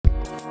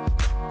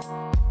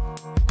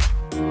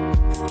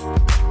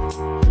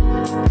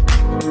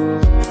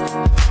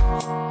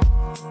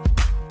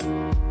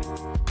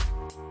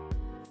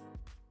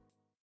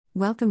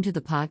Welcome to the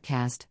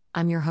podcast.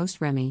 I'm your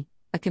host Remy,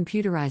 a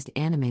computerized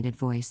animated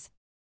voice.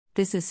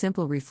 This is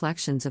Simple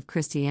Reflections of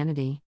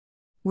Christianity,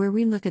 where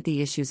we look at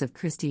the issues of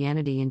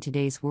Christianity in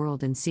today's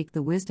world and seek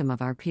the wisdom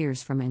of our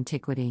peers from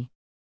antiquity.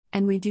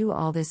 And we do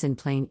all this in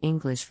plain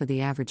English for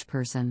the average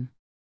person.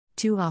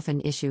 Too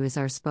often issues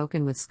are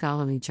spoken with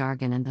scholarly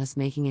jargon and thus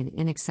making it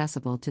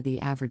inaccessible to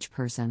the average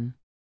person.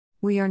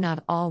 We are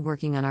not all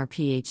working on our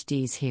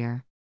PhDs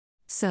here.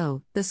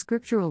 So, the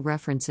scriptural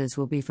references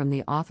will be from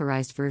the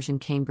Authorized Version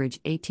Cambridge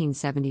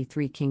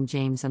 1873 King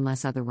James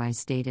unless otherwise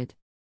stated.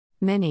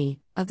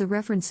 Many of the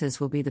references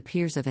will be the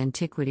peers of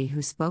antiquity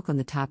who spoke on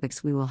the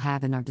topics we will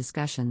have in our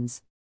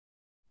discussions.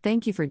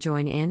 Thank you for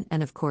joining in,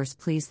 and of course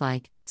please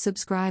like,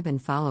 subscribe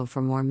and follow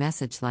for more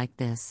message like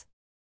this.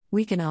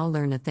 We can all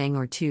learn a thing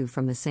or two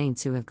from the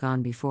saints who have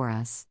gone before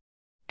us.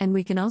 And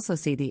we can also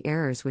see the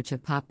errors which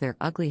have popped their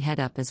ugly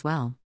head up as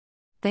well.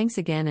 Thanks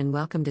again and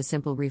welcome to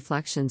Simple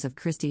Reflections of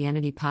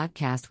Christianity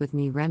podcast with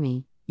me,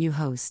 Remy, you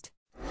host.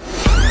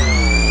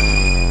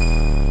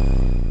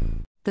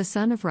 The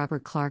son of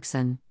Robert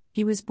Clarkson,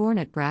 he was born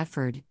at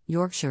Bradford,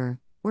 Yorkshire,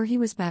 where he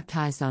was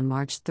baptized on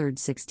March 3,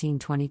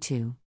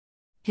 1622.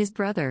 His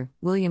brother,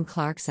 William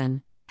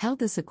Clarkson, held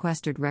the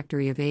sequestered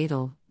rectory of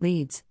Adel,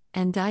 Leeds,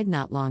 and died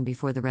not long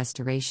before the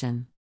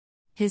Restoration.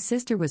 His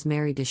sister was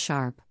Mary de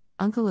Sharp,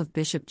 uncle of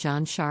Bishop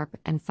John Sharp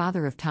and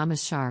father of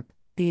Thomas Sharp,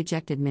 the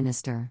ejected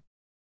minister.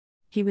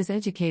 He was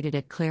educated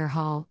at Clare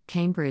Hall,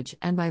 Cambridge,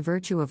 and by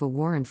virtue of a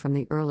warrant from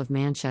the Earl of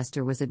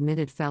Manchester was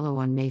admitted Fellow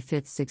on May 5,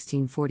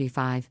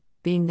 1645,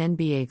 being then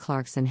B.A.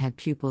 Clarkson had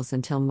pupils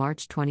until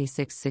March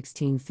 26,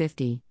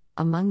 1650,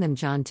 among them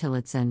John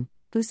Tillotson,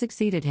 who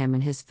succeeded him in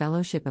his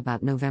fellowship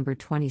about November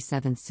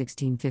 27,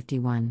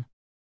 1651.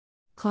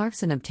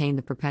 Clarkson obtained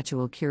the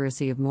perpetual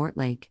curacy of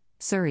Mortlake,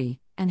 Surrey,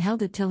 and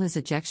held it till his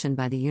ejection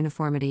by the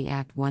Uniformity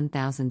Act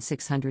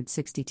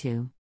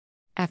 1662.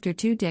 After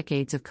 2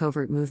 decades of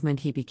covert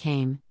movement he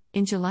became,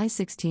 in July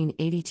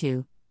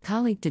 1682,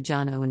 colleague to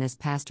John Owen as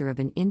pastor of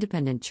an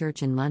independent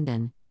church in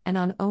London, and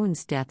on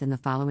Owen's death in the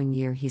following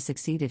year he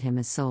succeeded him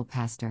as sole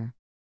pastor.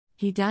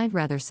 He died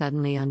rather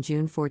suddenly on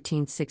June 14,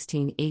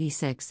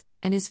 1686,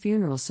 and his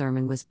funeral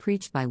sermon was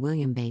preached by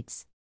William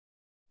Bates.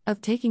 Of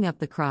taking up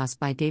the cross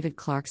by David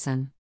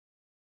Clarkson.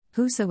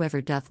 Whosoever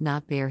doth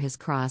not bear his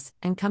cross,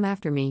 and come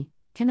after me,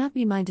 cannot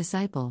be my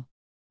disciple.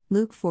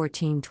 Luke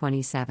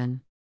 14:27.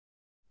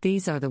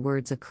 These are the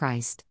words of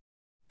Christ.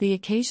 The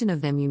occasion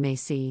of them you may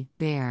see,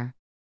 bear.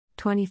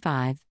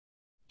 25.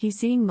 He,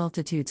 seeing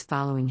multitudes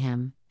following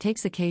him,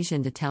 takes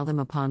occasion to tell them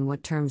upon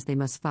what terms they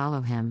must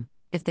follow him,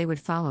 if they would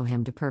follow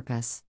him to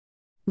purpose.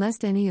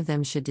 Lest any of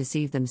them should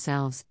deceive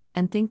themselves,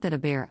 and think that a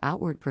bare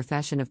outward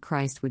profession of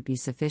Christ would be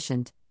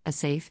sufficient, a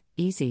safe,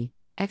 easy,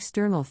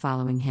 external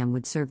following him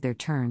would serve their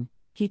turn,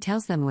 he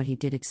tells them what he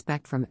did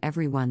expect from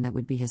every one that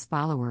would be his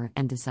follower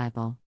and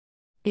disciple.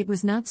 It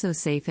was not so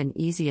safe and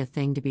easy a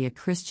thing to be a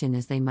Christian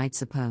as they might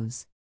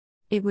suppose.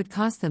 It would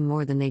cost them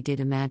more than they did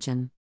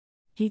imagine.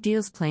 He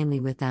deals plainly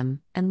with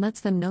them, and lets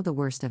them know the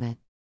worst of it.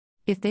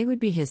 If they would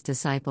be his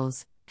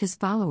disciples, his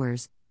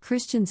followers,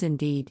 Christians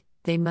indeed,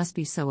 they must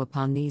be so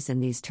upon these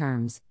and these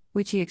terms,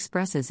 which he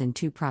expresses in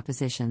 2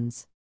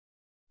 propositions.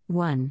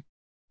 1.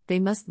 They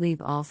must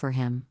leave all for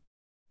him.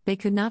 They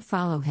could not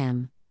follow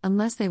him,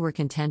 unless they were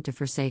content to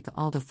forsake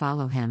all to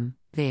follow him,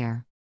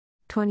 ver.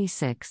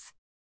 26.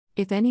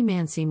 If any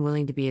man seem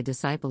willing to be a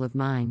disciple of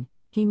mine,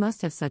 he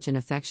must have such an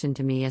affection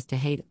to me as to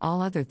hate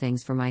all other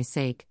things for my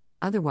sake,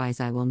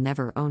 otherwise I will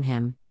never own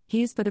him.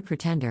 He is but a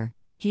pretender,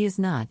 he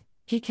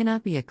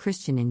cannot be a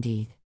Christian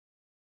indeed.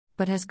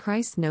 But has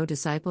Christ no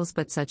disciples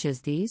but such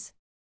as these?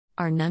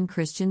 Are none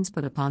Christians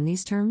but upon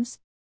these terms?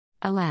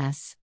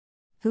 Alas!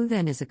 Who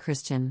then is a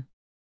Christian?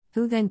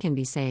 Who then can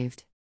be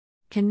saved?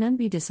 Can none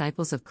be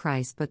disciples of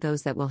Christ but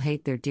those that will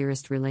hate their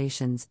dearest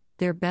relations,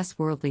 their best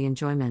worldly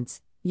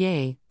enjoyments,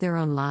 yea, their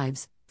own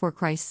lives, for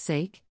Christ's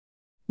sake?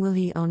 Will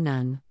he own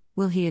none,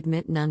 will he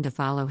admit none to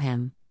follow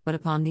him, but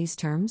upon these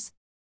terms?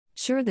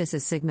 Sure, this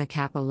is sigma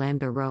kappa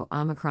lambda rho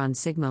omicron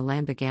sigma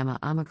lambda gamma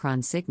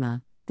omicron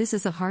sigma, this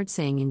is a hard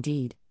saying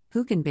indeed,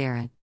 who can bear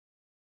it?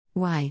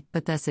 Why,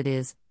 but thus it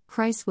is,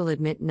 Christ will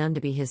admit none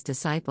to be his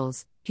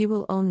disciples, he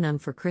will own none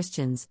for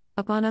Christians,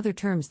 upon other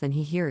terms than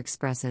he here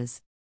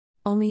expresses.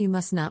 Only you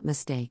must not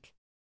mistake.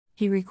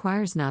 He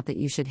requires not that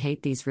you should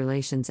hate these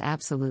relations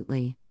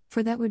absolutely,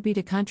 for that would be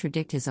to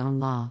contradict his own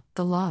law,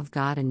 the law of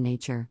God and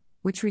nature,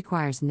 which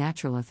requires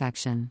natural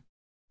affection.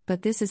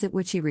 But this is it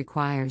which he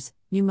requires,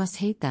 you must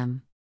hate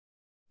them.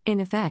 In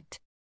effect,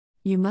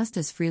 you must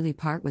as freely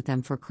part with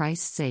them for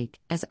Christ's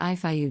sake, as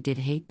if you did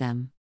hate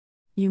them.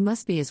 You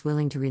must be as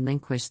willing to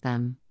relinquish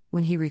them,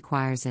 when he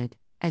requires it,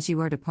 as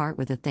you are to part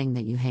with a thing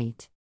that you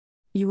hate.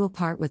 You will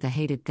part with a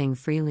hated thing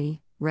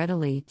freely,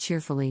 readily,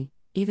 cheerfully,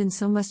 even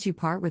so must you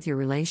part with your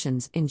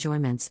relations,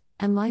 enjoyments,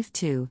 and life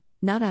too,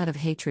 not out of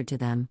hatred to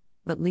them,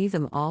 but leave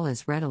them all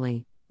as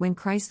readily, when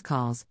Christ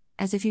calls,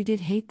 as if you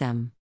did hate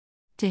them.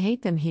 To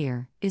hate them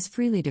here, is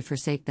freely to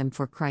forsake them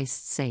for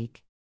Christ's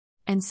sake.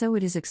 And so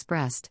it is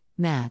expressed,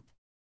 Matt.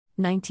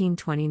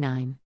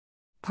 19:29.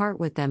 Part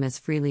with them as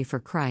freely for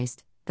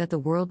Christ, that the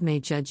world may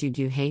judge you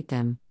do hate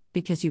them,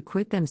 because you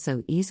quit them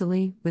so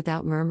easily,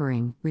 without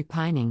murmuring,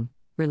 repining,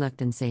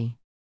 reluctancy.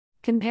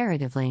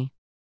 Comparatively,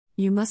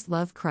 you must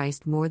love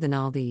Christ more than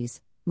all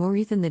these, more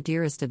even the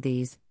dearest of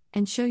these,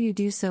 and show you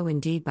do so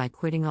indeed by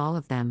quitting all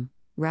of them,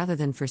 rather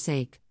than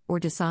forsake, or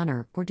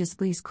dishonor, or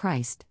displease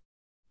Christ.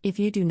 If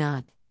you do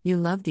not, you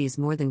love these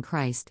more than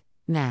Christ.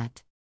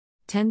 Matt.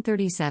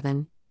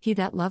 10:37, He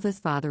that loveth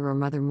father or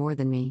mother more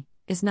than me,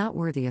 is not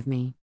worthy of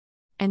me.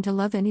 And to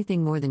love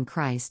anything more than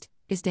Christ,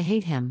 is to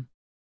hate him.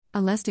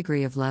 A less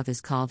degree of love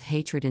is called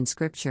hatred in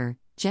Scripture,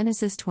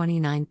 Genesis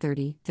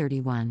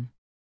 29:30-31.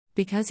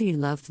 Because he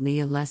loved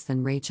Leah less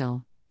than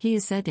Rachel, he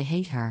is said to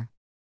hate her.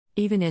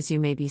 Even as you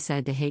may be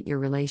said to hate your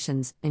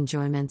relations,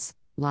 enjoyments,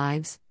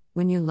 lives,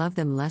 when you love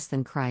them less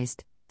than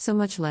Christ, so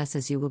much less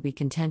as you will be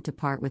content to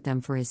part with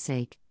them for his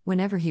sake,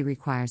 whenever he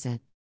requires it.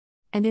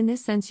 And in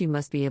this sense you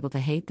must be able to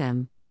hate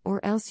them,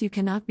 or else you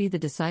cannot be the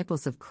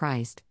disciples of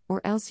Christ,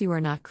 or else you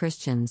are not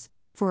Christians,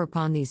 for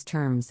upon these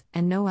terms,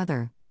 and no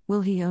other,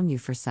 will he own you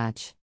for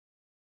such.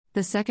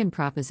 The second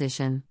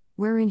proposition,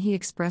 wherein he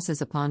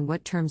expresses upon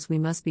what terms we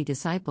must be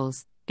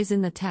disciples, is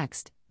in the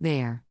text,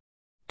 there.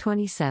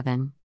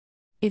 27.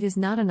 It is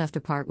not enough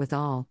to part with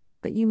all,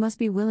 but you must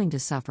be willing to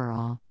suffer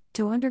all,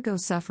 to undergo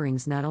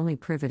sufferings not only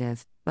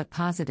privative, but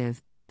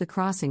positive. The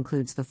cross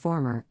includes the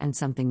former and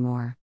something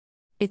more.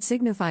 It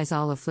signifies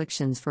all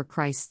afflictions for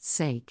Christ's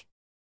sake.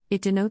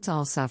 It denotes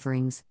all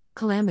sufferings,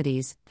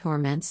 calamities,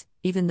 torments,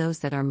 even those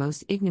that are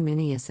most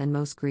ignominious and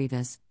most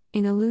grievous,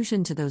 in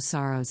allusion to those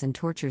sorrows and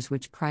tortures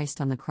which Christ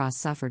on the cross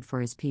suffered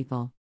for his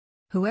people.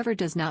 Whoever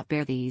does not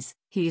bear these,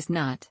 he is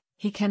not,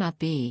 he cannot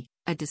be,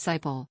 a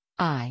disciple,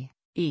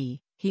 i.e.,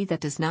 he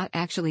that does not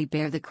actually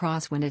bear the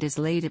cross when it is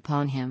laid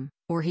upon him,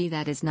 or he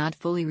that is not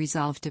fully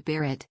resolved to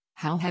bear it,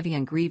 how heavy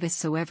and grievous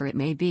soever it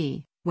may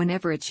be,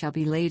 whenever it shall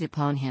be laid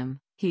upon him,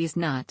 he is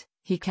not,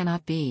 he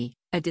cannot be,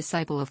 a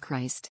disciple of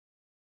Christ.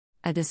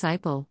 A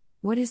disciple,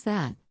 what is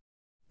that?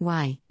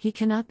 Why, he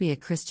cannot be a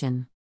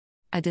Christian.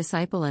 A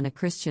disciple and a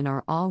Christian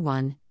are all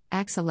one,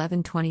 Acts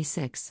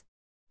 11:26.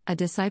 A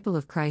disciple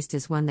of Christ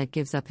is one that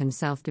gives up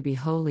himself to be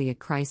wholly at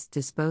Christ's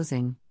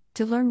disposing,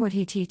 to learn what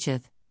he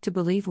teacheth, to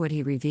believe what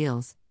he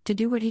reveals, to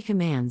do what he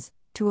commands,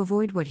 to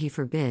avoid what he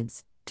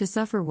forbids, to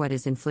suffer what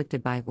is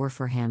inflicted by or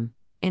for him,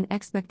 in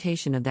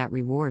expectation of that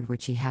reward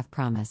which he hath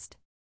promised.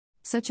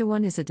 Such a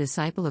one is a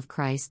disciple of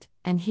Christ,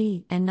 and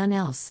he, and none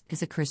else,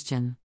 is a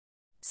Christian.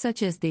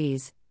 Such as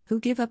these, who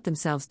give up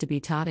themselves to be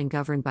taught and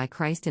governed by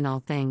Christ in all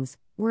things,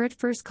 were at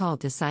first called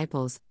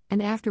disciples,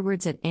 and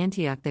afterwards at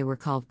Antioch they were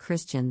called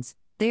Christians.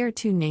 They are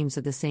two names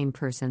of the same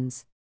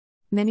persons.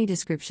 Many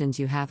descriptions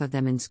you have of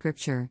them in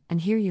Scripture,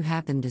 and here you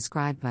have them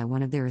described by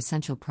one of their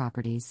essential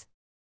properties.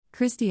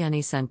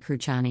 Christiani sunt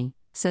cruciani,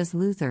 says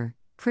Luther,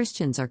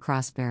 Christians are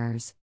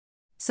cross-bearers.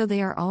 So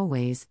they are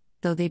always,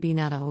 though they be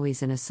not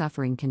always in a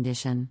suffering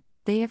condition,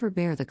 they ever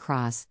bear the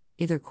cross,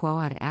 either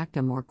quoad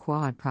actum or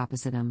quoad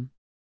propositum.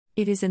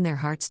 It is in their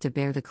hearts to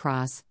bear the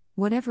cross,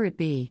 whatever it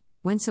be,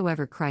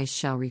 whensoever Christ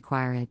shall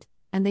require it,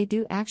 and they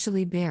do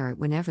actually bear it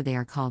whenever they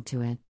are called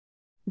to it.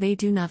 They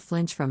do not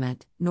flinch from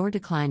it, nor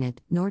decline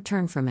it, nor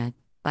turn from it,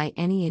 by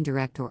any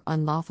indirect or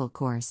unlawful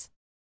course.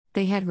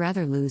 They had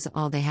rather lose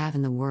all they have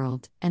in the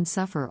world, and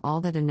suffer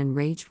all that an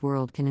enraged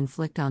world can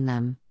inflict on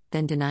them,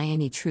 than deny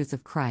any truth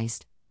of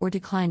Christ, or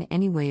decline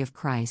any way of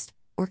Christ,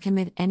 or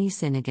commit any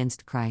sin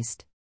against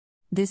Christ.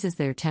 This is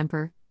their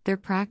temper, their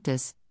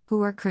practice,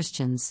 who are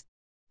Christians.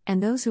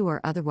 And those who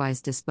are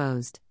otherwise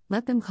disposed,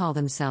 let them call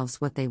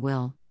themselves what they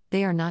will,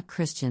 they are not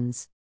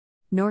Christians.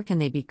 Nor can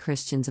they be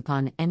Christians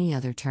upon any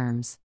other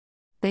terms.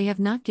 They have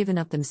not given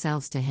up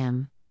themselves to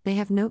him, they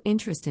have no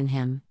interest in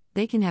him,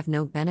 they can have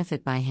no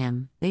benefit by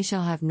him, they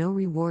shall have no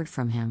reward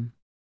from him.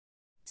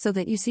 So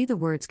that you see the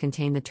words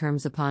contain the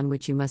terms upon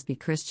which you must be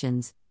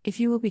Christians, if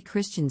you will be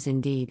Christians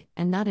indeed,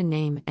 and not in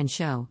name and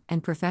show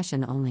and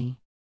profession only.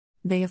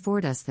 They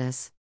afford us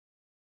this.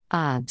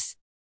 Obs.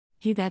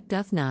 He that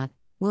doth not,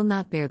 will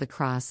not bear the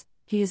cross,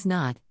 he is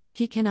not,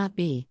 he cannot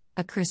be,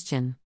 a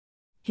Christian.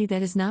 He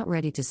that is not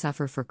ready to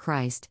suffer for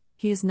Christ,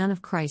 he is none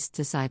of Christ's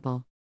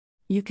disciple.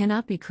 You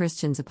cannot be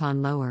Christians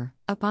upon lower,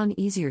 upon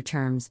easier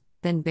terms,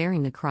 than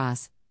bearing the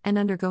cross, and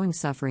undergoing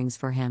sufferings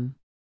for him.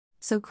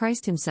 So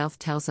Christ himself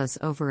tells us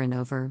over and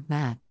over,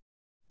 Matt.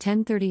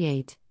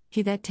 10:38,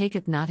 He that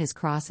taketh not his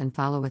cross and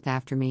followeth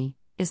after me,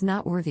 is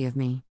not worthy of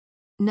me.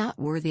 Not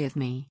worthy of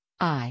me,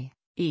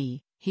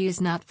 i.e., he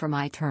is not for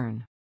my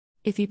turn.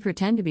 If he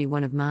pretend to be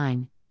one of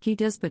mine, he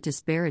does but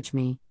disparage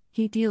me,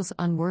 he deals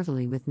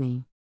unworthily with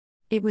me.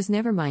 It was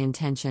never my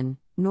intention,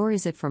 nor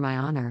is it for my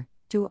honor,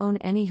 to own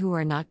any who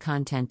are not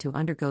content to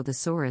undergo the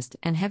sorest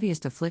and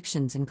heaviest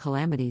afflictions and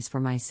calamities for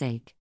my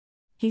sake.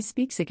 He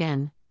speaks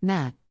again,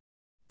 Matt.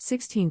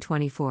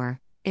 16:24,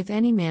 If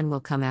any man will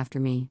come after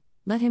me,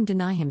 let him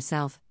deny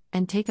himself,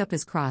 and take up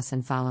his cross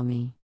and follow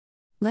me.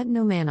 Let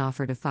no man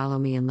offer to follow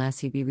me unless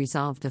he be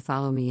resolved to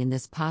follow me in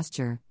this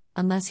posture,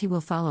 unless he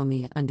will follow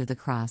me under the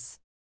cross.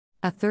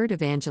 A third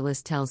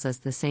evangelist tells us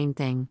the same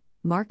thing,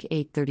 Mark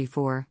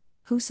 8:34,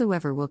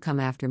 Whosoever will come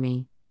after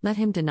me, let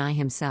him deny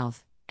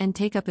himself, and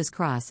take up his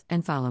cross,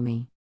 and follow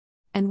me.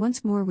 And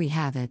once more we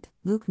have it,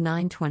 Luke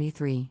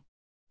 9:23.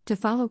 To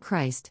follow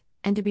Christ,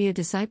 and to be a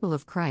disciple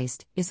of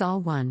Christ, is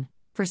all one,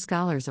 for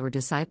scholars or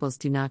disciples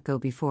do not go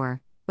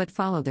before, but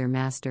follow their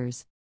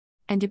masters.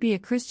 And to be a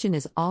Christian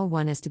is all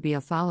one as to be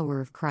a follower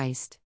of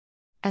Christ.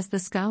 As the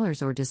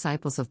scholars or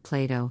disciples of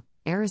Plato,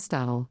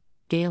 Aristotle,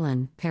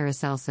 Galen,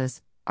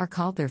 Paracelsus, are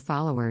called their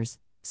followers,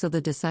 so the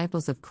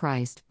disciples of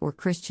Christ, or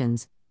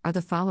Christians, are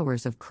the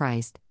followers of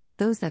Christ,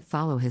 those that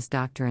follow his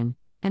doctrine,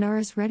 and are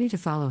as ready to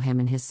follow him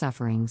in his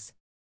sufferings.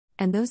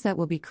 And those that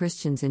will be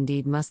Christians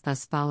indeed must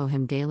thus follow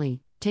him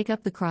daily, take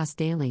up the cross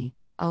daily,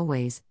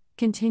 always,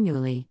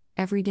 continually,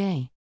 every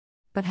day.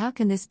 But how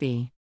can this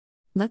be?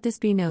 Let this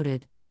be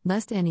noted,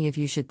 lest any of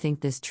you should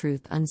think this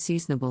truth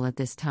unseasonable at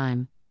this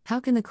time. How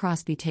can the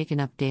cross be taken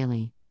up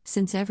daily,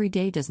 since every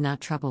day does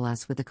not trouble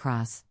us with the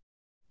cross?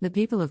 The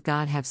people of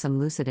God have some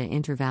lucida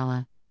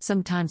intervalla,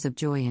 some times of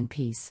joy and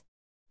peace.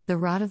 The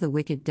rod of the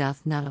wicked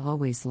doth not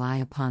always lie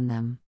upon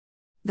them.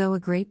 Though a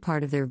great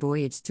part of their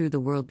voyage through the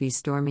world be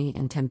stormy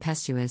and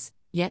tempestuous,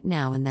 yet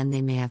now and then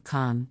they may have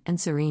calm, and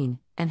serene,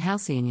 and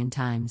halcyon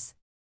times.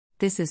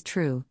 This is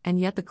true, and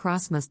yet the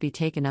cross must be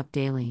taken up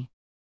daily.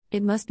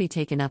 It must be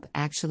taken up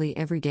actually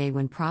every day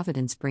when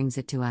providence brings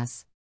it to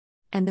us.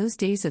 And those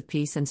days of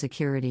peace and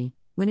security,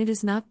 when it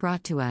is not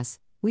brought to us,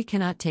 we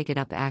cannot take it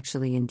up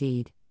actually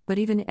indeed, but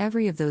even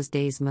every of those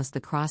days must the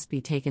cross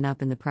be taken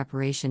up in the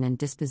preparation and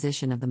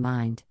disposition of the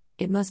mind.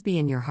 It must be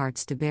in your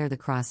hearts to bear the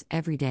cross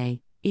every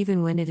day,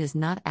 even when it is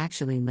not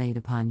actually laid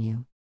upon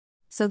you.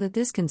 So that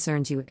this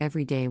concerns you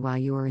every day while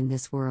you are in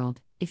this world,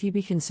 if you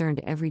be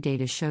concerned every day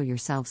to show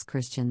yourselves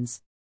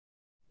Christians.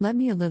 Let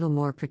me a little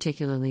more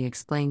particularly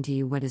explain to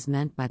you what is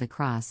meant by the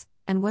cross,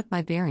 and what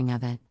by bearing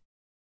of it.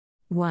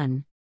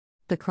 1.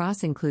 The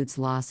cross includes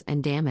loss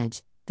and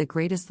damage, the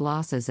greatest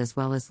losses as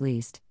well as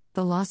least,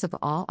 the loss of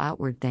all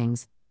outward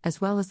things,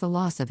 as well as the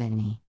loss of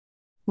any.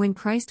 When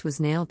Christ was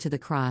nailed to the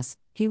cross,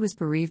 he was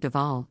bereaved of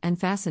all, and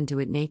fastened to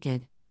it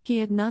naked. He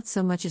had not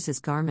so much as his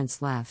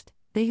garments left.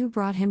 They who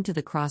brought him to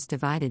the cross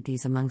divided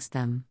these amongst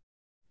them.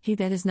 He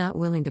that is not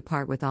willing to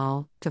part with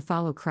all, to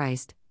follow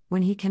Christ,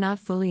 when he cannot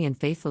fully and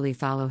faithfully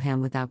follow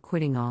him without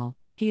quitting all,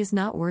 he is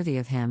not worthy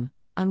of him,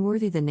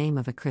 unworthy the name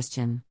of a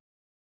Christian.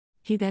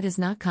 He that is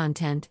not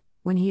content,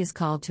 when he is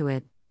called to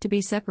it, to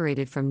be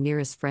separated from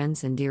nearest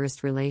friends and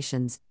dearest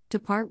relations, to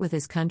part with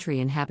his country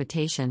and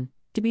habitation,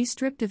 to be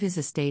stripped of his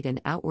estate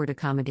and outward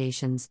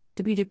accommodations,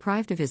 to be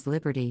deprived of his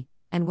liberty,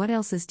 and what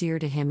else is dear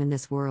to him in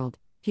this world,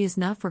 he is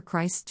not for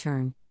Christ's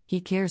turn,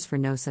 he cares for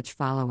no such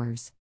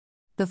followers.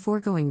 The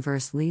foregoing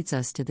verse leads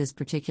us to this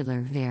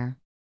particular ver.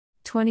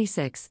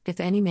 26 If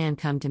any man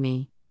come to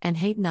me, and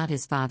hate not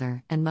his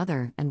father, and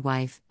mother, and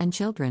wife, and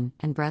children,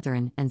 and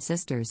brethren, and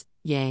sisters,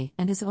 yea,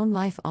 and his own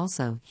life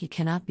also, he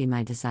cannot be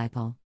my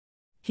disciple.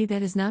 He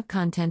that is not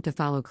content to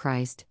follow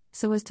Christ,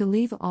 so as to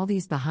leave all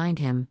these behind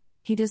him,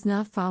 he does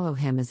not follow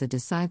him as a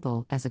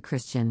disciple, as a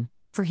Christian,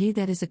 for he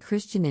that is a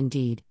Christian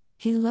indeed,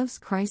 he loves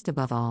Christ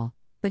above all,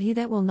 but he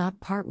that will not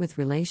part with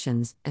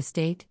relations,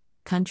 estate,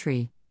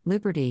 country,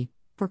 liberty,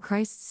 for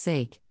Christ's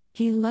sake,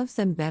 he loves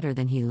them better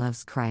than he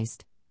loves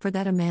Christ, for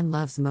that a man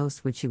loves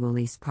most which he will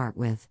least part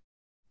with.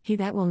 He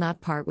that will not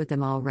part with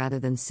them all rather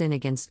than sin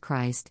against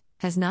Christ,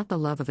 has not the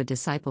love of a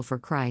disciple for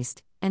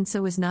Christ, and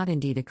so is not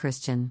indeed a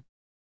Christian.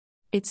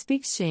 It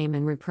speaks shame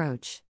and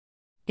reproach.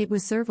 It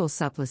was serval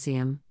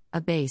supplicium,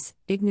 a base,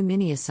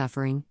 ignominious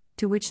suffering,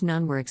 to which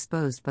none were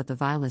exposed but the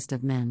vilest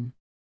of men.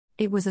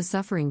 It was a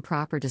suffering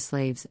proper to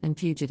slaves and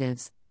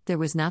fugitives. There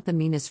was not the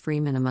meanest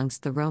freeman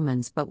amongst the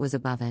Romans but was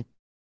above it.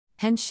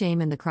 Hence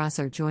shame and the cross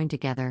are joined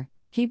together,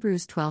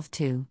 Hebrews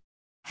 12:2.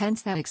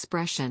 Hence that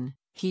expression,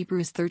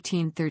 Hebrews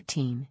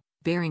 13:13,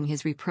 bearing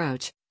his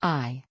reproach,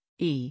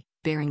 i.e.,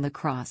 bearing the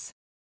cross.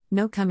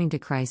 No coming to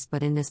Christ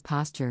but in this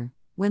posture,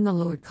 when the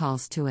Lord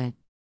calls to it.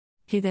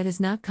 He that is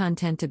not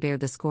content to bear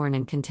the scorn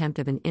and contempt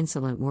of an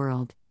insolent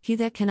world, he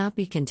that cannot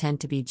be content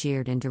to be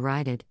jeered and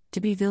derided,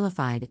 to be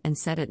vilified and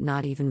set at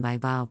naught even by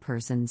vile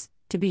persons,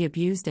 to be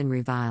abused and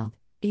reviled,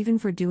 even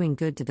for doing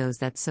good to those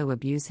that so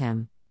abuse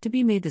him, to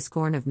be made the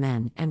scorn of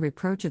men and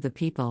reproach of the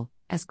people,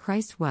 as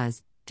Christ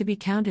was, to be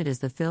counted as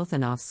the filth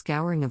and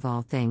offscouring of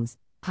all things,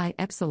 pi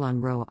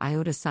epsilon rho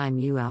iota psi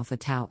mu alpha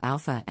tau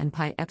alpha and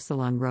pi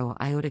epsilon rho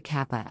iota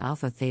kappa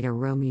alpha theta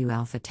rho mu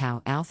alpha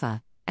tau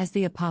alpha, as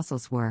the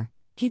apostles were.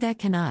 He that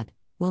cannot,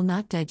 will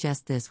not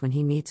digest this when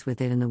he meets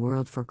with it in the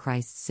world for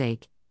Christ's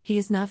sake, he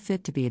is not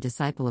fit to be a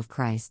disciple of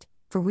Christ,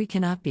 for we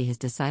cannot be his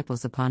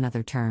disciples upon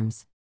other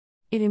terms.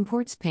 It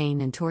imports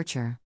pain and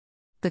torture.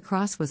 The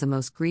cross was a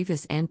most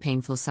grievous and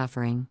painful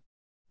suffering.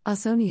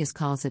 Ausonius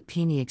calls it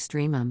peni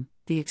extremum,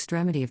 the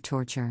extremity of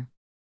torture.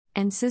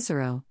 And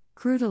Cicero,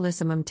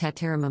 crudelissimum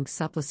teteramum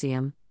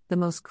supplicium, the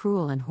most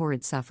cruel and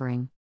horrid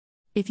suffering.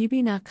 If you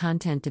be not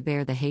content to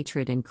bear the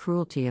hatred and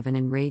cruelty of an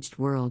enraged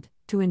world,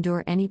 to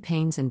endure any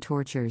pains and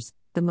tortures,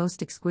 the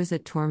most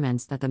exquisite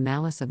torments that the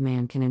malice of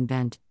man can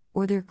invent,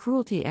 or their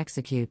cruelty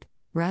execute,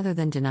 rather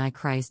than deny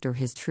Christ or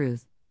his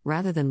truth,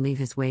 rather than leave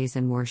his ways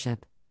and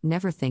worship,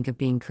 never think of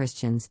being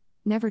Christians,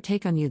 never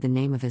take on you the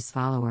name of his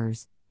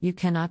followers, you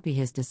cannot be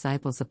his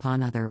disciples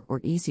upon other or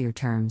easier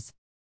terms.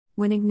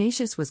 When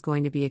Ignatius was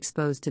going to be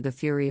exposed to the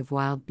fury of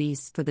wild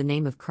beasts for the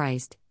name of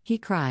Christ, he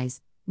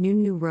cries, Nu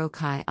nu rho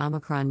chi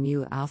omicron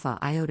mu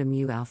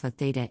alpha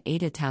theta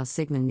eta tau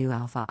sigma nu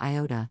alpha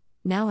iota,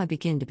 now I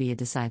begin to be a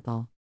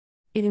disciple.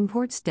 It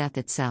imports death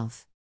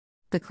itself.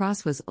 The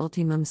cross was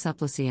ultimum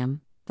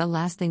supplicium, the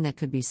last thing that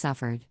could be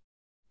suffered.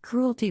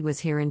 Cruelty was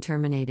herein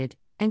terminated,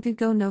 and could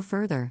go no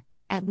further,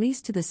 at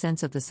least to the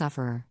sense of the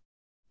sufferer.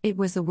 It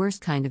was the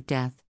worst kind of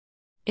death.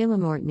 Illa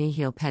mort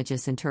nihil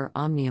pejus inter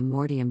omnium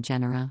mortium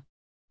genera.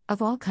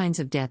 Of all kinds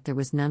of death there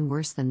was none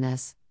worse than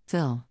this.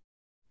 Phil.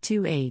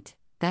 2:8,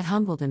 that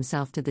humbled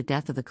himself to the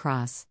death of the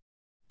cross.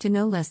 To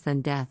no less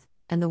than death,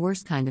 and the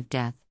worst kind of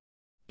death.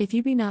 If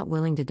you be not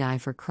willing to die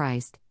for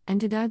Christ, and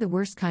to die the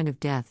worst kind of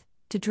death,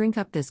 to drink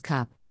up this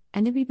cup,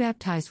 and to be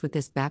baptized with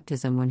this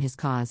baptism when his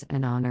cause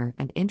and honor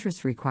and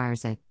interest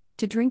requires it,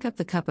 to drink up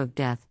the cup of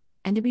death,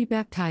 and to be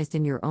baptized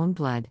in your own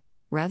blood,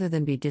 rather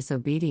than be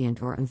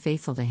disobedient or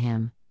unfaithful to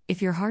him,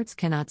 if your hearts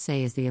cannot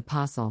say as the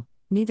apostle,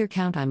 neither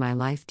count I my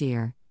life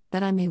dear,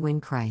 that I may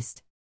win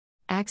Christ.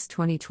 Acts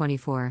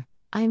 20:24,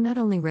 I am not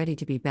only ready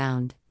to be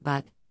bound,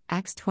 but,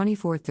 Acts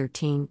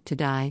 24:13, to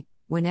die,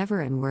 whenever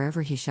and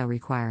wherever he shall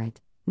require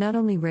it, not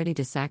only ready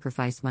to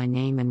sacrifice my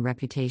name and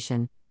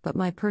reputation, but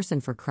my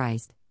person for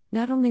Christ,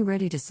 not only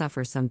ready to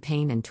suffer some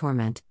pain and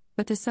torment,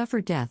 but to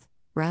suffer death,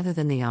 rather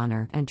than the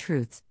honor and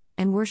truths,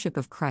 and worship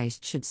of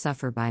Christ should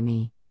suffer by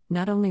me,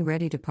 not only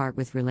ready to part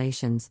with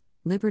relations,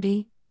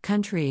 liberty,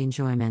 country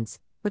enjoyments,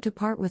 but to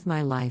part with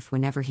my life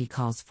whenever he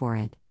calls for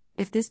it.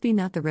 If this be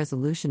not the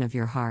resolution of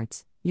your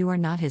hearts, you are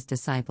not his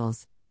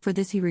disciples, for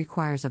this he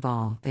requires of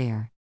all.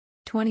 There.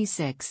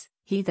 26.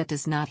 He that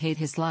does not hate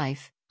his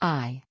life,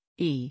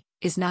 i.e.,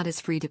 is not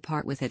as free to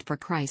part with it for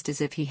Christ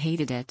as if he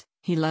hated it,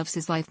 he loves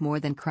his life more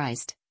than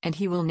Christ, and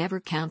he will never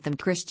count them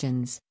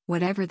Christians,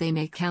 whatever they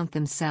may count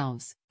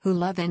themselves, who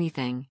love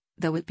anything,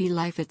 though it be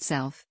life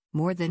itself,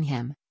 more than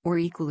him, or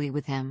equally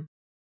with him.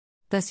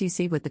 Thus you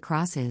see what the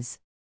cross is.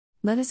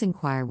 Let us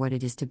inquire what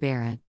it is to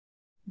bear it.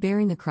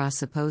 Bearing the cross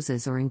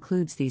supposes or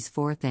includes these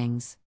 4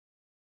 things.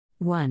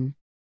 1.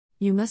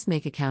 You must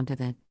make account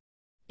of it.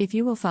 If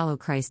you will follow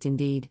Christ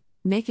indeed,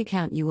 make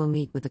account you will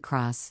meet with the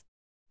cross.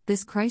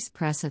 This Christ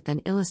presseth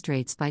and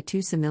illustrates by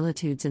 2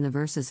 similitudes in the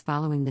verses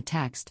following the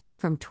text,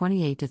 from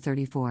 28 to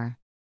 34.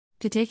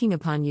 To taking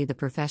upon you the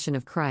profession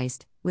of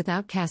Christ,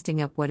 without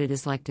casting up what it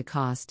is like to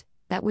cost,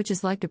 that which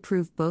is like to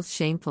prove both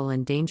shameful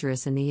and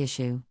dangerous in the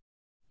issue.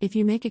 If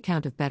you make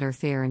account of better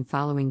fare in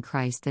following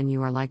Christ than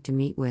you are like to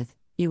meet with,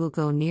 you will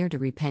go near to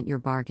repent your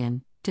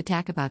bargain, to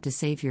tack about to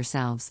save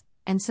yourselves,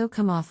 and so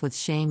come off with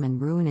shame and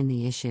ruin in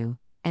the issue,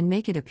 and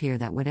make it appear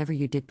that whatever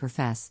you did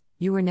profess,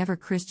 you were never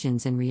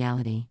Christians in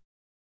reality.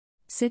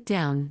 Sit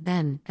down,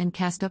 then, and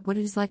cast up what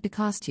it is like to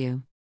cost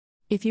you.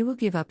 If you will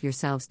give up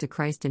yourselves to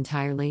Christ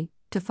entirely,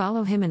 to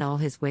follow him in all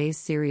his ways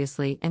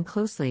seriously and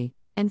closely,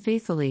 and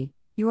faithfully,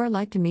 you are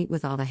like to meet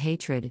with all the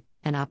hatred,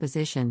 and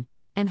opposition,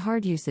 and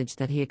hard usage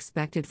that he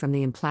expected from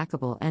the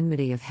implacable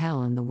enmity of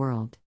hell and the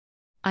world.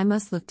 I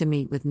must look to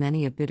meet with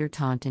many a bitter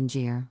taunt and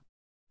jeer.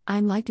 I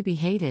am like to be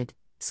hated,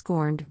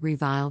 scorned,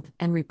 reviled,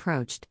 and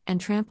reproached,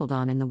 and trampled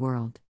on in the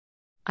world.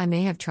 I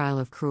may have trial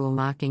of cruel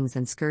mockings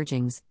and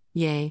scourgings,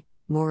 yea,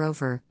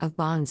 moreover, of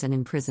bonds and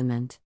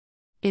imprisonment.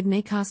 It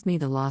may cost me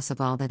the loss of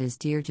all that is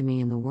dear to me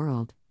in the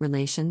world,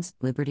 relations,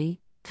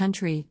 liberty,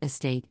 country,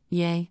 estate,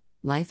 yea,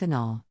 life and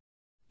all.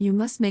 You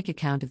must make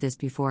account of this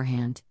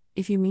beforehand,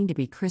 if you mean to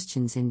be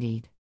Christians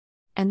indeed.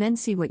 And then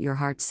see what your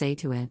hearts say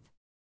to it.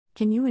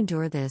 Can you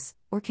endure this,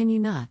 or can you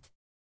not?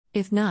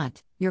 If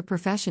not, your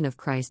profession of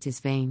Christ is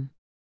vain.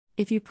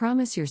 If you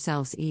promise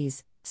yourselves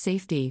ease,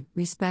 safety,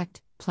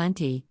 respect,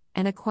 plenty,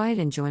 and a quiet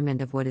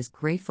enjoyment of what is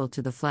grateful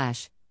to the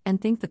flesh, and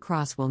think the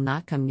cross will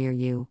not come near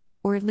you,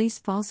 or at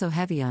least fall so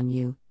heavy on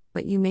you,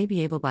 but you may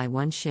be able by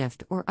one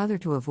shift or other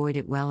to avoid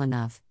it well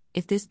enough,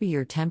 if this be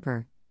your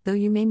temper, though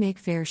you may make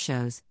fair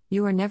shows,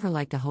 you are never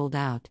like to hold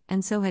out,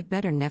 and so had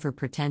better never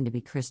pretend to be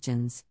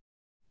Christians.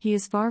 He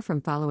is far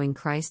from following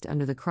Christ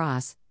under the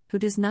cross, who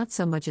does not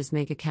so much as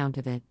make account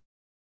of it.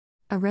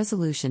 A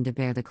resolution to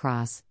bear the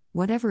cross,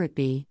 whatever it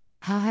be,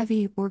 how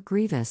heavy or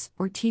grievous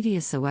or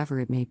tedious soever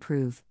it may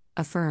prove,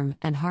 a firm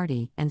and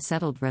hearty and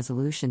settled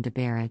resolution to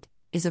bear it,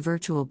 is a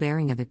virtual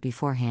bearing of it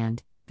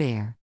beforehand.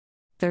 Bear.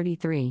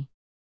 33.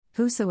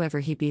 Whosoever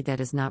he be that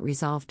is not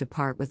resolved to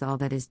part with all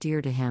that is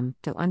dear to him,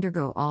 to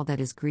undergo all that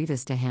is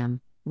grievous to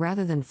him,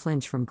 rather than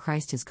flinch from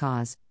Christ his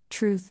cause,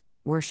 truth,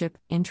 worship,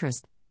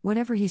 interest,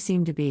 whatever he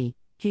seem to be,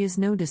 he is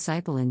no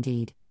disciple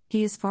indeed.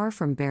 He is far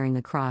from bearing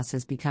the cross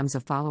as becomes a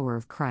follower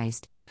of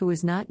Christ, who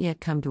is not yet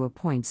come to a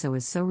point so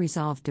as so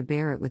resolved to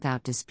bear it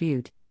without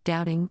dispute,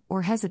 doubting,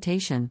 or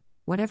hesitation,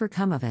 whatever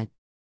come of it.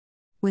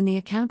 When the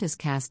account is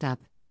cast up,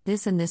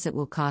 this and this it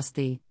will cost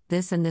thee,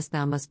 this and this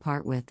thou must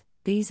part with,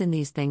 these and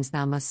these things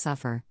thou must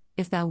suffer,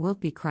 if thou wilt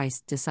be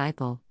Christ's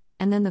disciple,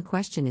 and then the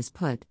question is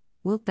put,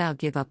 wilt thou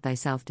give up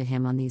thyself to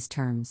him on these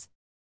terms?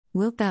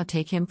 Wilt thou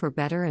take him for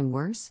better and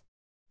worse?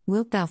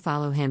 Wilt thou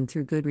follow him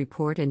through good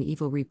report and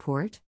evil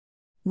report?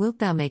 Wilt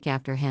thou make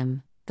after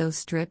him, though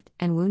stripped,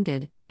 and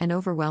wounded, and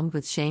overwhelmed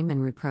with shame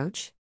and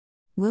reproach?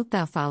 Wilt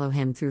thou follow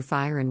him through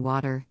fire and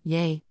water,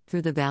 yea,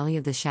 through the valley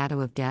of the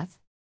shadow of death?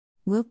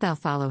 Wilt thou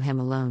follow him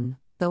alone,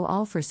 though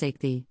all forsake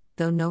thee,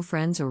 though no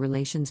friends or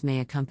relations may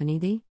accompany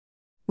thee?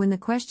 When the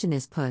question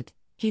is put,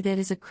 he that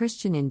is a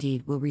Christian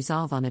indeed will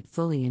resolve on it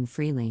fully and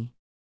freely.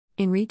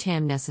 In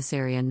retam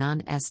necessaria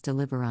non est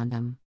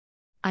deliberandum.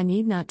 I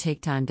need not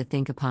take time to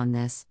think upon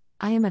this.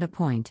 I am at a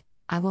point,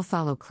 I will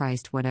follow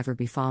Christ whatever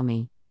befall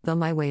me, though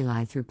my way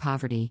lie through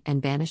poverty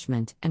and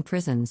banishment and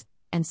prisons,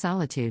 and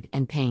solitude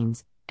and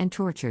pains, and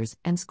tortures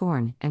and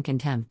scorn and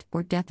contempt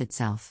or death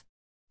itself.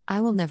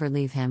 I will never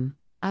leave him,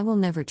 I will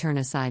never turn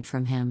aside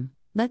from him,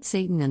 let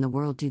Satan and the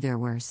world do their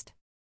worst.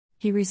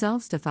 He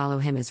resolves to follow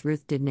him as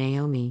Ruth did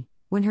Naomi,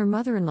 when her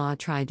mother-in-law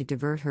tried to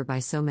divert her by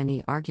so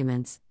many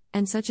arguments,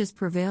 and such as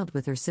prevailed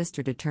with her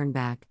sister to turn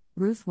back,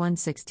 Ruth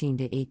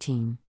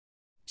 1:16-18.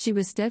 She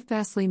was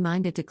steadfastly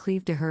minded to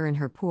cleave to her in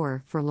her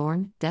poor,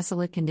 forlorn,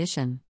 desolate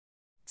condition.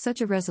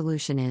 Such a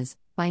resolution is,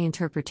 by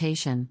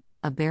interpretation,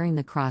 a bearing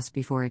the cross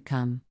before it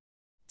come.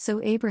 So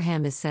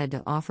Abraham is said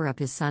to offer up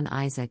his son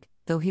Isaac,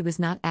 though he was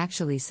not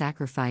actually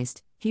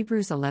sacrificed,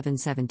 Hebrews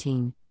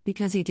 11:17,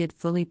 because he did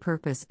fully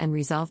purpose and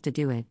resolve to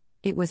do it,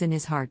 it was in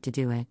his heart to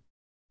do it.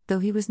 Though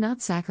he was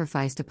not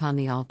sacrificed upon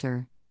the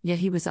altar, yet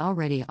he was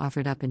already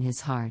offered up in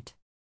his heart.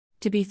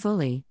 To be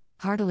fully,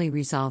 heartily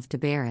resolved to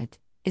bear it,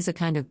 is a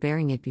kind of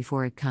bearing it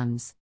before it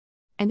comes.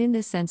 And in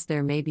this sense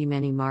there may be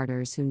many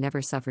martyrs who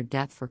never suffered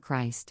death for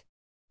Christ.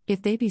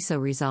 If they be so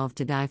resolved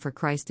to die for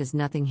Christ as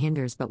nothing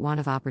hinders but want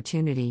of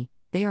opportunity,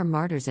 they are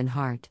martyrs in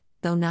heart,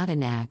 though not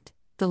in act.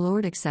 The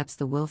Lord accepts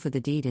the will for the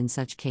deed in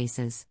such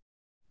cases.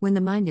 When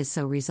the mind is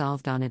so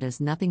resolved on it as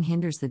nothing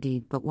hinders the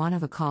deed but want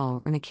of a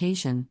call or an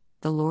occasion,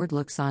 the Lord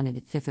looks on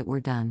it if it were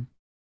done.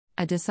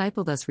 A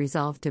disciple thus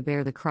resolved to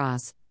bear the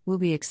cross, will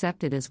be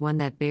accepted as one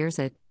that bears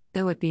it,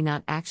 though it be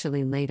not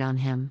actually laid on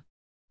him.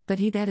 But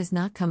he that is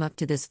not come up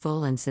to this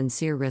full and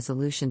sincere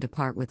resolution to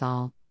part with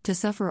all, to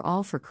suffer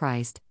all for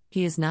Christ,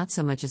 he is not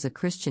so much as a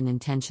Christian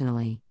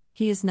intentionally,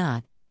 he does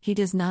not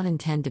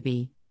intend to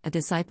be, a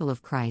disciple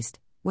of Christ,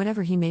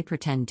 whatever he may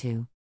pretend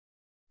to.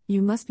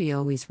 You must be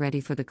always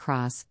ready for the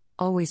cross,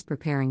 always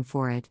preparing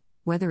for it,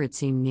 whether it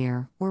seem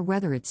near, or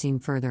whether it seem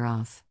further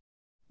off.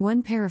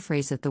 One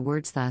paraphraseth the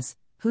words thus: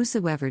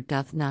 Whosoever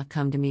doth not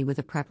come to me with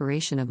a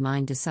preparation of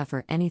mind to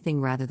suffer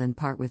anything rather than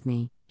part with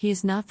me, he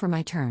is not for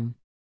my turn.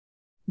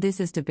 This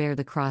is to bear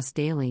the cross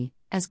daily,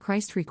 as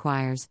Christ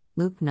requires,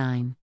 Luke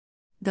 9.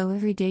 Though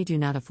every day do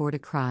not afford a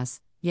cross,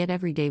 yet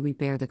every day we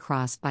bear the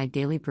cross by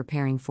daily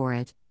preparing for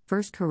it,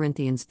 1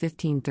 Corinthians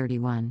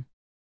 15:31.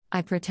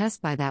 I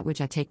protest by that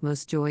which I take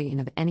most joy in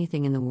of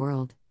anything in the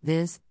world,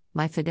 viz.,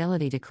 my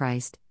fidelity to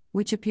Christ,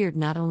 which appeared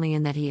not only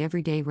in that he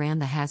every day ran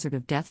the hazard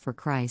of death for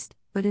Christ,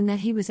 but in that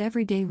he was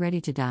every day ready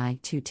to die,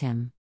 2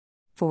 Tim.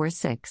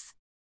 4:6.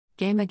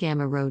 Gamma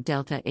gamma rho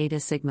delta eta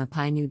sigma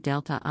pi nu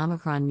delta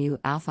omicron mu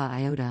alpha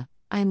iota,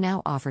 I am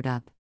now offered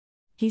up.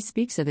 He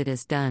speaks of it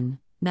as done,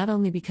 not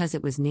only because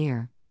it was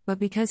near, but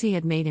because he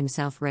had made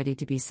himself ready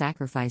to be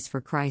sacrificed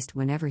for Christ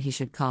whenever he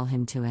should call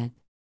him to it.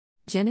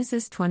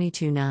 Genesis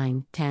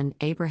 22:9-10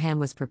 Abraham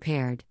was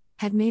prepared,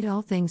 had made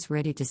all things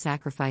ready to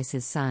sacrifice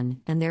his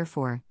son, and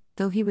therefore,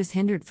 though he was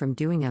hindered from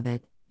doing of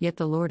it, yet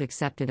the Lord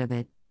accepted of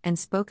it, and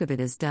spoke of it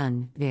as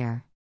done,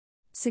 ver.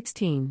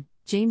 16,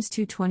 James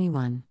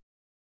 2:21.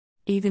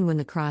 Even when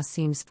the cross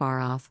seems far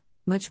off,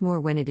 much more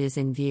when it is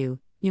in view,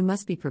 you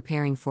must be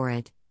preparing for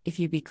it, if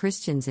you be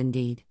Christians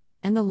indeed,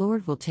 and the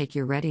Lord will take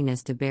your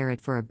readiness to bear it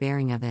for a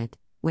bearing of it,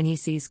 when he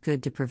sees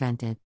good to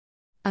prevent it.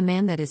 A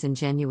man that is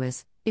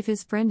ingenuous, if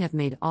his friend have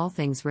made all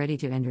things ready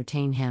to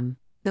entertain him,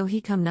 though he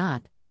come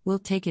not, will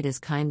take it as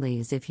kindly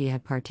as if he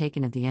had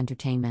partaken of the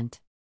entertainment.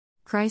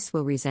 Christ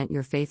will resent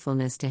your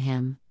faithfulness to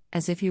him,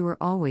 as if you were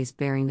always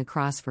bearing the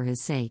cross for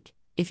his sake,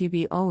 if you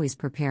be always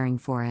preparing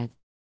for it.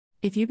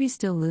 If you be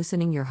still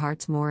loosening your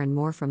hearts more and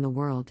more from the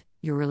world,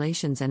 your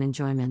relations and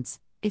enjoyments,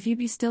 if you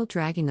be still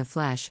dragging the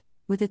flesh,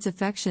 with its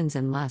affections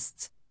and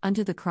lusts,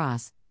 unto the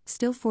cross,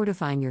 still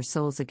fortifying your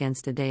souls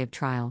against a day of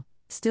trial,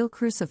 still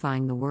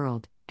crucifying the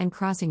world, and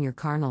crossing your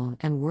carnal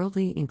and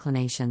worldly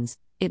inclinations,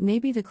 it may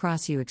be the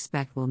cross you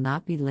expect will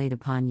not be laid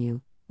upon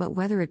you, but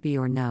whether it be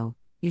or no,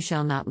 you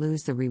shall not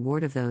lose the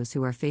reward of those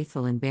who are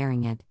faithful in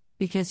bearing it,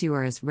 because you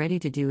are as ready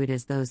to do it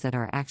as those that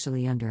are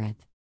actually under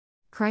it.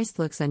 Christ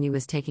looks on you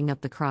as taking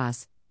up the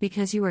cross,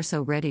 because you are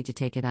so ready to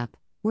take it up,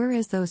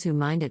 whereas those who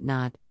mind it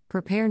not,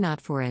 prepare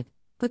not for it,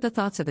 put the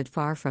thoughts of it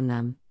far from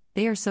them,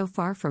 they are so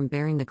far from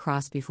bearing the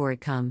cross before it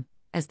come,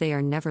 as they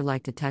are never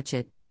like to touch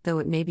it, though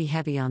it may be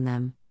heavy on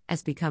them,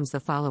 as becomes the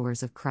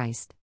followers of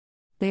Christ.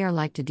 They are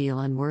like to deal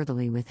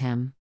unworthily with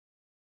him.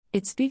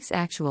 It speaks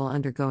actual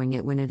undergoing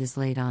it when it is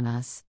laid on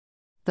us.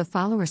 The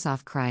followers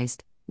of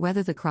Christ,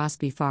 whether the cross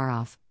be far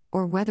off,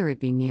 or whether it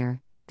be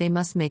near, they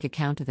must make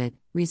account of it,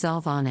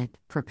 resolve on it,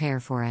 prepare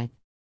for it.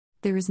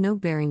 There is no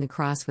bearing the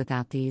cross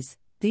without these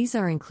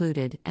are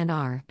included, and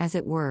are, as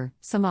it were,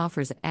 some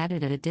offers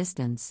added at a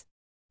distance.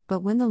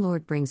 But when the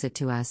Lord brings it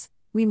to us,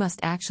 we must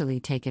actually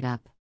take it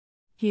up.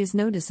 He is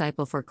no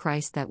disciple for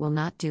Christ that will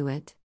not do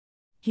it.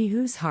 He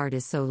whose heart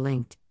is so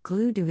linked,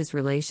 glued to his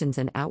relations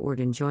and outward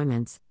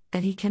enjoyments,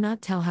 that he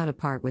cannot tell how to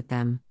part with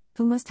them,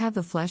 who must have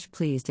the flesh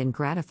pleased and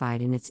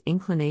gratified in its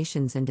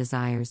inclinations and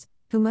desires,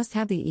 who must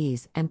have the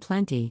ease and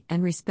plenty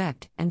and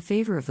respect and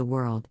favor of the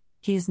world,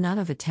 he is not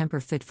of a temper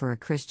fit for a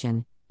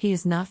Christian, he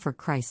is not for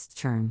Christ's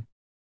turn.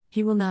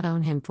 He will not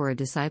own him for a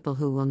disciple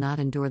who will not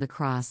endure the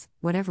cross,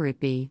 whatever it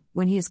be,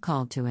 when he is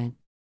called to it.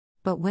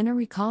 But when are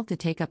we called to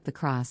take up the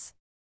cross?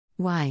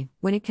 Why,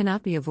 when it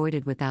cannot be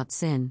avoided without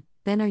sin,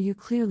 then are you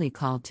clearly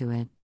called to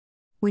it.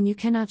 When you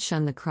cannot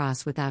shun the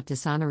cross without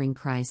dishonoring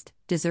Christ,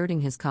 deserting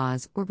his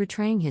cause, or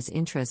betraying his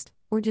interest,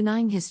 or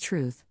denying his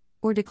truth,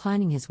 or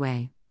declining his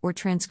way, or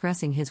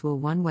transgressing his will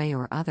one way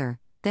or other,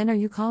 then are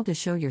you called to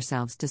show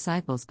yourselves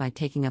disciples by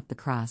taking up the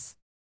cross.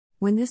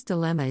 When this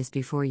dilemma is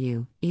before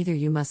you, either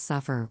you must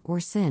suffer or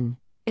sin.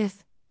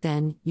 If,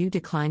 then, you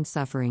decline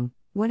suffering,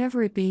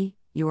 whatever it be,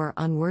 you are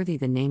unworthy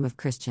the name of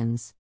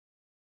Christians.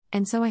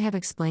 And so I have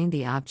explained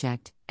the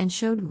object, and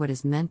showed what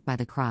is meant by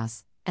the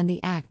cross, and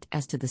the act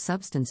as to the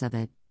substance of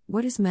it,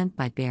 what is meant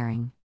by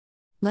bearing.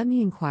 Let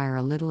me inquire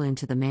a little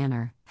into the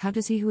manner. How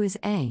does he who is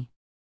a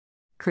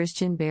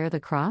Christian bear the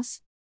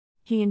cross?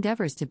 He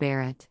endeavors to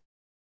bear it.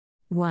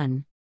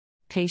 1.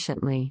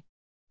 Patiently.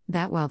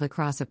 That while the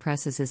cross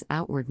oppresses his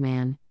outward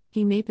man,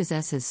 he may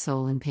possess his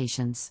soul in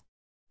patience.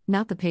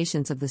 Not the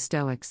patience of the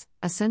Stoics,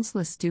 a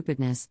senseless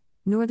stupidness,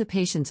 nor the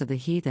patience of the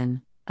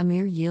heathen, a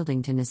mere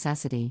yielding to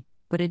necessity,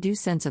 but a due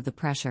sense of the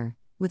pressure,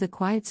 with a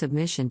quiet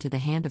submission to the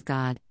hand of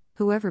God,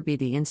 whoever be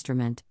the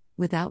instrument,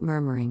 without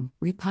murmuring,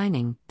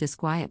 repining,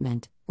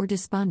 disquietment, or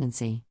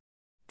despondency.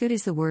 Good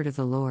is the word of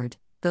the Lord,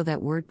 though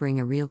that word bring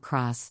a real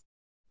cross.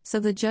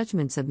 So the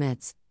judgment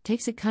submits,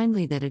 takes it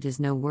kindly that it is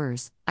no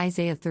worse,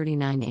 Isaiah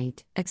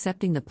 39:8,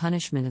 accepting the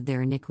punishment of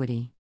their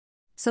iniquity.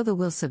 So the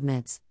will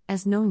submits,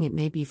 as knowing it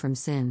may be from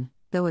sin,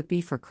 though it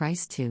be for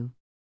Christ too.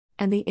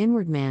 And the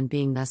inward man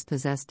being thus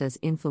possessed does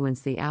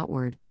influence the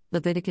outward,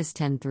 Leviticus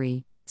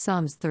 10:3,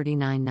 Psalms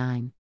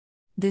 39:9.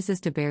 This is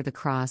to bear the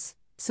cross,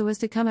 so as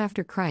to come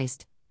after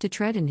Christ, to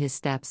tread in his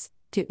steps,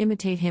 to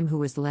imitate him who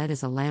was led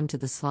as a lamb to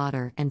the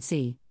slaughter, and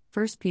see,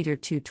 1 Peter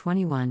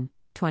 2:21,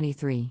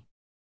 23.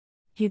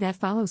 He that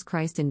follows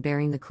Christ in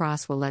bearing the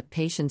cross will let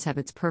patience have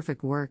its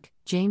perfect work,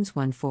 James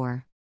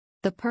 1:4.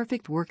 The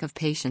perfect work of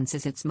patience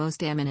is its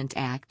most eminent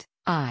act,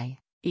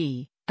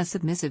 i.e., a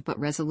submissive but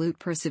resolute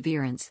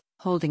perseverance,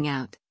 holding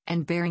out,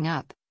 and bearing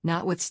up,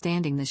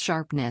 notwithstanding the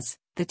sharpness,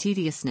 the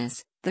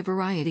tediousness, the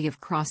variety of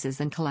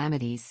crosses and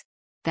calamities.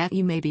 That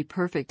you may be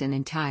perfect and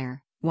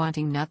entire,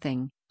 wanting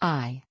nothing,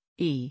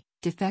 i.e.,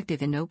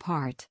 defective in no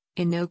part,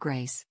 in no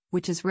grace,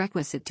 which is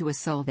requisite to a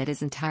soul that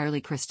is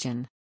entirely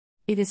Christian.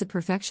 It is a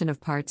perfection of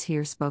parts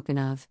here spoken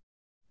of.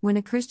 When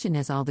a Christian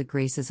has all the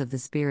graces of the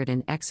Spirit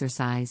in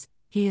exercise,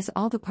 he has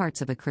all the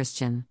parts of a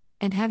Christian,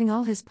 and having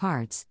all his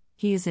parts,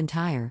 he is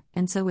entire,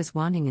 and so is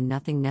wanting in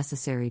nothing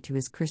necessary to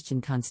his Christian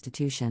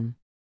constitution.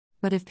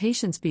 But if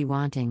patience be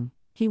wanting,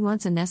 he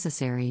wants a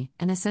necessary,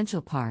 an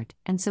essential part,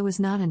 and so is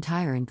not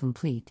entire and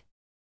complete.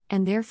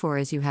 And therefore,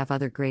 as you have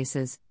other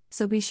graces,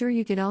 so be sure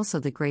you get also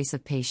the grace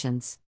of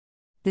patience.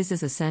 This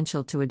is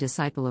essential to a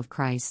disciple of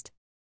Christ.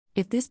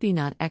 If this be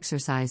not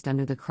exercised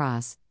under the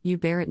cross, you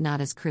bear it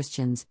not as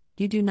Christians,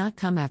 you do not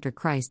come after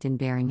Christ in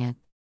bearing it.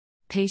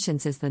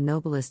 Patience is the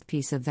noblest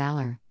piece of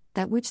valor,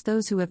 that which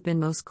those who have been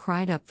most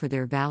cried up for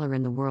their valor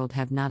in the world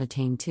have not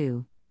attained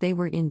to. They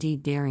were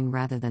indeed daring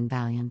rather than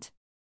valiant.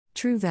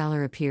 True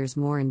valor appears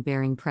more in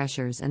bearing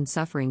pressures and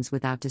sufferings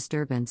without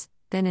disturbance,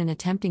 than in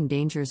attempting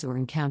dangers or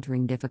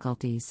encountering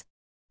difficulties.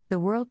 The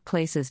world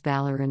places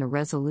valor in a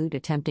resolute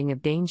attempting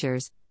of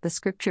dangers, the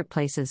Scripture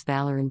places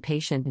valor in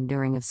patient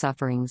enduring of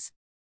sufferings.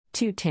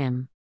 2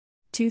 Tim.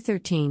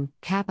 2:13,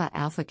 Kappa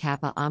Alpha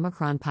Kappa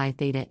Omicron Pi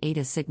Theta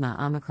Eta Sigma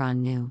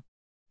Omicron Nu.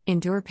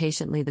 Endure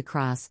patiently the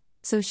cross,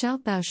 so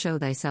shalt thou show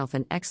thyself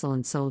an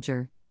excellent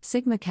soldier,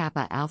 Sigma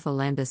Kappa Alpha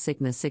Lambda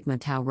Sigma Sigma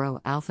Tau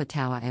Rho Alpha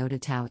Tau Iota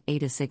Tau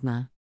Eta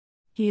Sigma.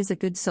 He is a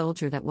good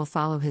soldier that will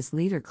follow his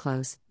leader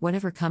close,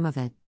 whatever come of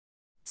it.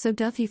 So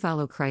doth he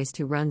follow Christ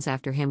who runs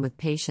after him with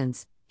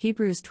patience,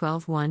 Hebrews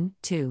 12:1,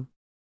 2.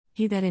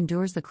 He that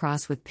endures the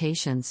cross with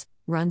patience,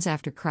 runs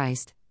after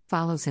Christ,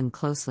 follows him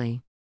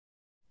closely.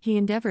 He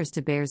endeavors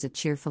to bears it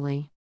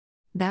cheerfully.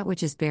 That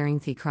which is bearing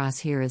the cross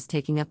here is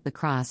taking up the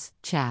cross,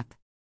 chap.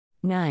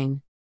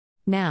 9.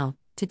 Now,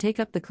 to take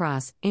up the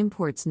cross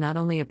imports not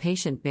only a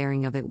patient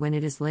bearing of it when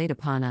it is laid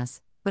upon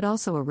us, but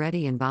also a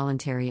ready and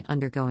voluntary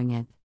undergoing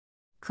it.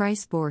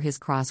 Christ bore his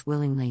cross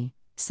willingly.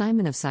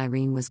 Simon of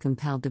Cyrene was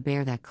compelled to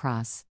bear that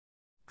cross.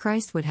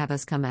 Christ would have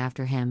us come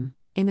after him,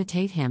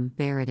 imitate him,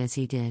 bear it as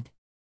he did.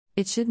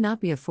 It should not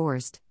be a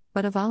forced,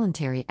 but a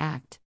voluntary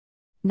act.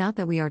 Not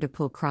that we are to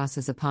pull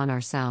crosses upon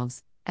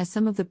ourselves, as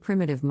some of the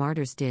primitive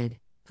martyrs did,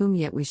 whom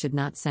yet we should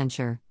not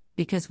censure,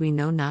 because we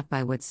know not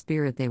by what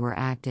spirit they were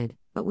acted,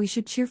 but we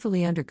should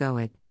cheerfully undergo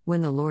it,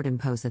 when the Lord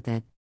imposeth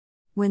it.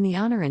 When the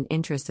honor and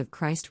interest of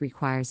Christ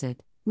requires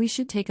it, we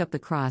should take up the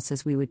cross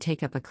as we would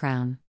take up a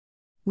crown.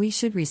 We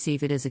should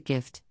receive it as a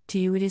gift, to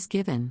you it is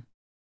given.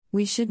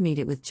 We should meet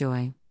it with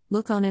joy,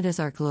 look on it as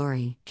our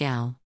glory,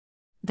 Gal.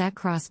 That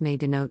cross may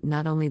denote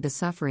not only the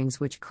sufferings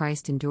which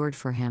Christ endured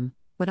for him,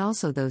 but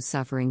also those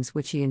sufferings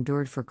which he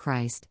endured for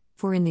Christ,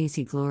 for in these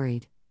he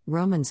gloried.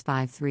 Romans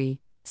 5:3,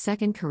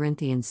 2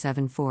 Corinthians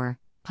 7:4,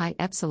 pi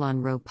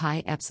epsilon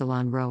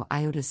rho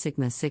iota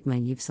sigma sigma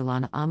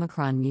upsilon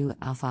omicron mu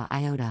alpha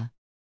iota.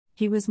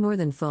 He was more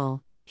than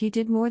full, he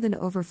did more than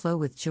overflow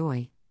with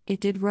joy, it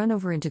did run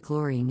over into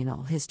glorying in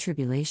all his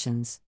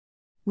tribulations.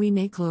 We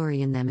may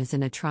glory in them as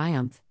in a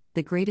triumph,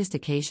 the greatest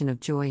occasion of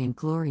joy and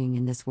glorying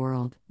in this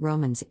world.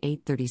 Romans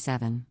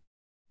 8:37.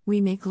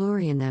 We may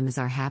glory in them as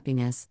our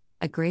happiness,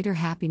 a greater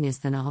happiness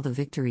than all the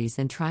victories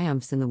and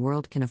triumphs in the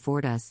world can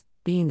afford us,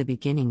 being the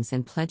beginnings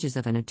and pledges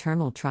of an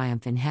eternal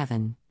triumph in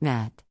heaven.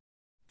 Matt.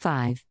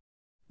 5.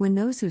 When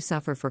those who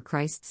suffer for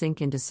Christ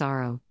sink into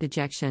sorrow,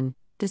 dejection,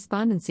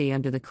 despondency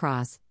under the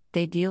cross,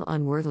 they deal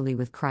unworthily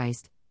with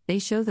Christ, they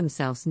show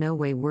themselves no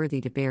way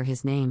worthy to bear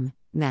his name.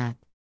 Matt.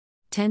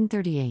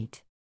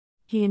 10:38.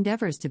 He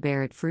endeavors to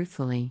bear it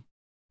fruitfully.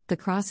 The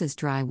cross is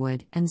dry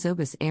wood, and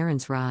Zobus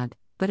Aaron's rod,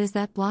 but as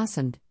that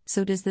blossomed,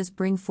 so does this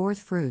bring forth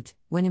fruit,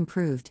 when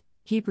improved.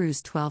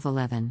 Hebrews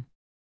 12:11.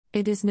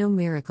 It is no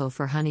miracle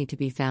for honey to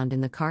be found in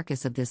the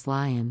carcass of this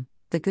lion,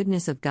 the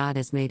goodness of God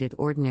has made it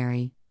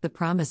ordinary, the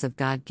promise of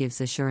God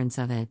gives assurance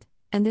of it,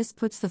 and this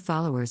puts the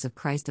followers of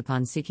Christ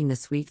upon seeking the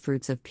sweet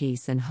fruits of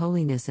peace and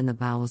holiness in the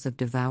bowels of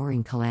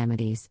devouring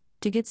calamities,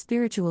 to get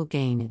spiritual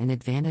gain and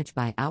advantage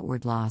by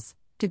outward loss,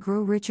 to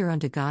grow richer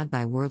unto God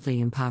by worldly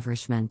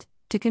impoverishment,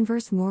 to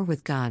converse more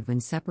with God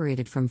when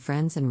separated from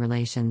friends and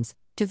relations,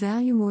 to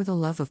value more the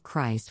love of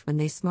Christ when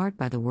they smart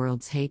by the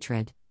world's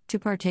hatred, to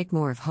partake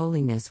more of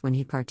holiness when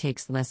he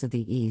partakes less of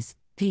the ease,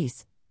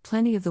 peace,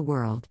 plenty of the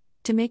world,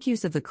 to make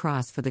use of the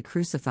cross for the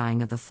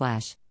crucifying of the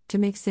flesh, to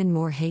make sin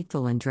more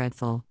hateful and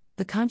dreadful,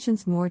 the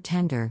conscience more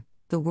tender,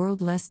 the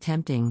world less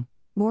tempting,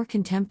 more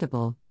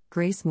contemptible,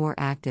 grace more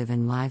active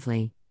and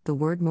lively, the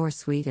word more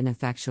sweet and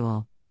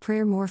effectual,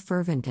 prayer more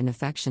fervent and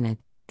affectionate,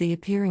 the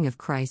appearing of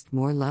Christ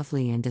more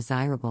lovely and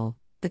desirable,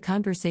 the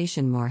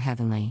conversation more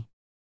heavenly.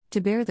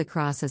 To bear the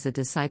cross as a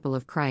disciple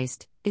of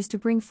Christ is to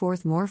bring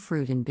forth more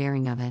fruit in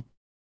bearing of it.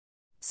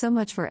 So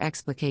much for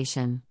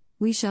explication.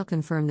 We shall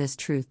confirm this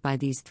truth by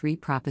these three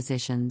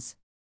propositions.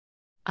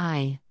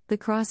 I. The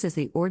cross is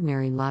the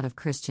ordinary lot of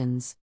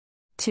Christians.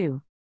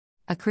 2.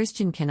 A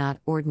Christian cannot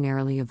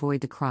ordinarily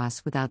avoid the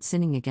cross without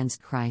sinning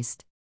against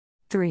Christ.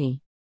 3.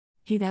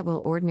 He that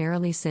will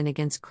ordinarily sin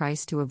against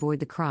Christ to avoid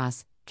the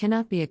cross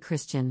cannot be a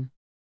Christian.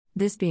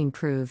 This being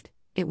proved,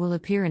 it will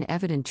appear an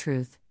evident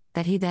truth,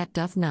 that he that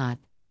doth not,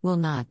 will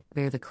not,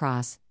 bear the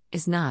cross,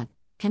 is not,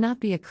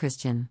 cannot be a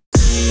Christian.